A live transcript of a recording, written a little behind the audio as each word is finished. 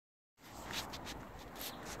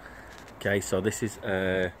Okay, so this is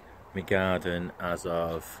my garden as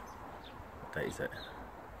of, what date is it?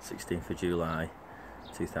 16th of July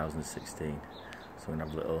 2016. So we're going to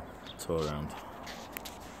have a little tour around.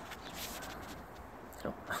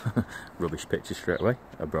 Oh. Rubbish picture straight away,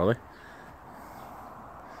 a brolly.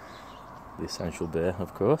 The essential beer,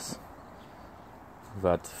 of course.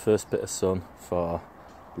 We've had first bit of sun for,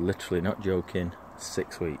 literally not joking,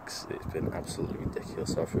 6 weeks. It's been absolutely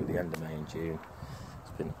ridiculous. So through the end of May and June,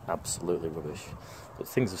 it's been absolutely rubbish. But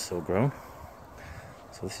things have still grown.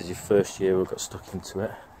 So this is your first year we've got stuck into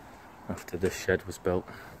it after this shed was built.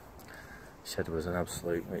 The shed was an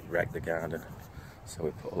absolute, it wrecked the garden. So we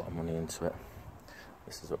put a lot of money into it.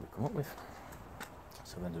 This is what we come up with.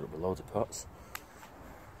 So we ended up with loads of pots.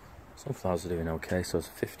 Sunflowers are doing okay, so it's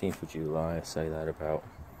 15th of July, I say they're about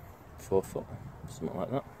 4 foot, something like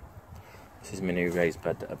that. This is my new raised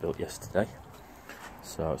bed that I built yesterday.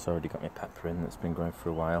 So it's already got my pepper in that's been growing for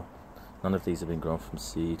a while. None of these have been grown from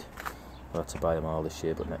seed. I'll have to buy them all this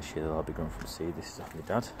year, but next year they'll all be grown from seed. This is off my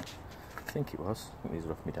dad. I think it was. I think these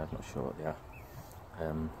are off my dad, not sure what they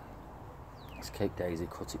are. It's Cape Daisy,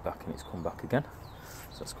 cut it back and it's come back again.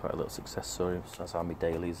 So that's quite a little success story. So that's how my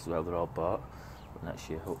dailies as well, they're all bought. But next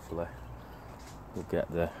year hopefully we'll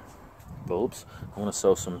get the bulbs. I want to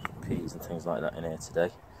sow some peas and things like that in here today.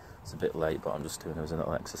 It's a bit late, but I'm just doing it as a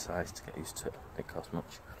little exercise to get used to it. It didn't cost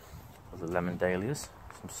much. The lemon dahlias,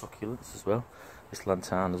 some succulents as well. This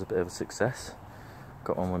lantern is a bit of a success.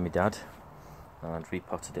 Got one with my dad and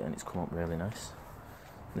repotted it and it's come up really nice.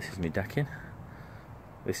 This is my decking.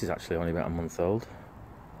 This is actually only about a month old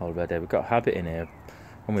already. We've got a habit in here,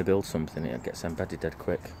 when we build something it gets embedded dead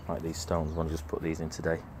quick, like these stones. I want to just put these in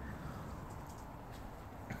today.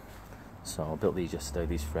 So I built these yesterday,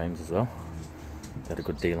 these frames as well. They had a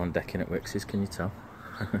good deal on decking at Wicks's, can you tell?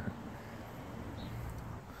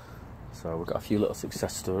 So we've got a few little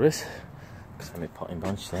success stories. Because I'm a potting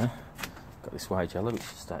bunch there. Got this white yellow which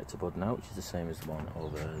has started to bud now, which is the same as the one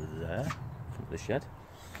over there, from the shed.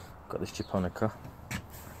 Got this japonica,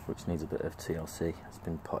 which needs a bit of TLC. It's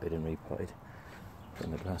been potted and repotted.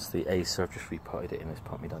 In the grass, the Acer, I've just repotted it in this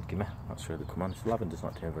pot my dad gave me. That's really come on. This lavender's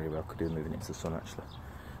not doing very well. Could do moving it into the sun actually.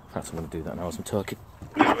 In fact, I'm going to do that now as I'm talking.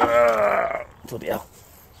 Bloody hell,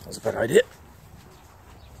 that's a bad idea.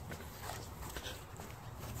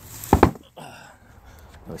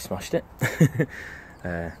 Really smashed it.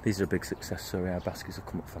 These are a big success story. Our baskets have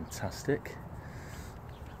come up fantastic.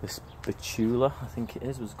 This betula, I think it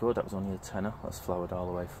is, was good. That was only a tenner. That's flowered all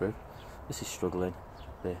the way through. This is struggling.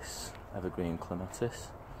 This evergreen clematis,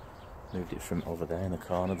 moved it from over there in the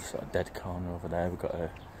corner, the sort of dead corner over there. We've got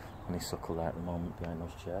a honeysuckle there at the moment behind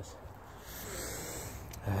those chairs.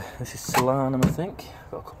 This is solanum, I think.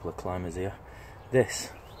 Got a couple of climbers here.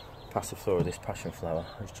 This passiflora, this passion flower,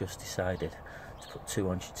 has just decided to put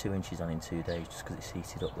 2 inches on in 2 days just because it's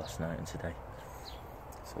heated up last night and today.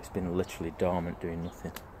 So it's been literally dormant doing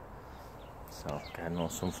nothing. So again,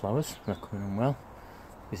 more sunflowers, they're coming on well.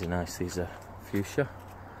 These are nice, these are fuchsia.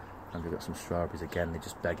 And we've got some strawberries again, they're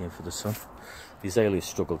just begging for the sun. The azaleas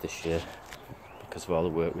struggled this year because of all the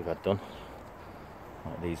work we've had done.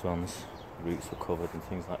 Like these ones, the roots were covered and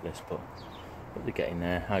things like this, but they're getting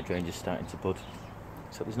there. Hydrangea's starting to bud.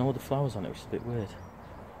 So there's no other flowers on it, which is a bit weird.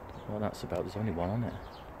 Don't know what that's about, there's only one on it.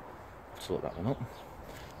 Let's look that one up.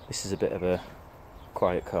 This is a bit of a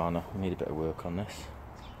quiet corner, we need a bit of work on this.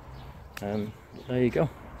 But there you go.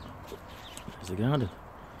 There's the garden.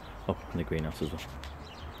 Oh, and the greenhouse as well.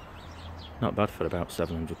 Not bad for about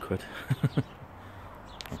 700 quid.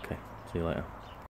 Okay, see you later.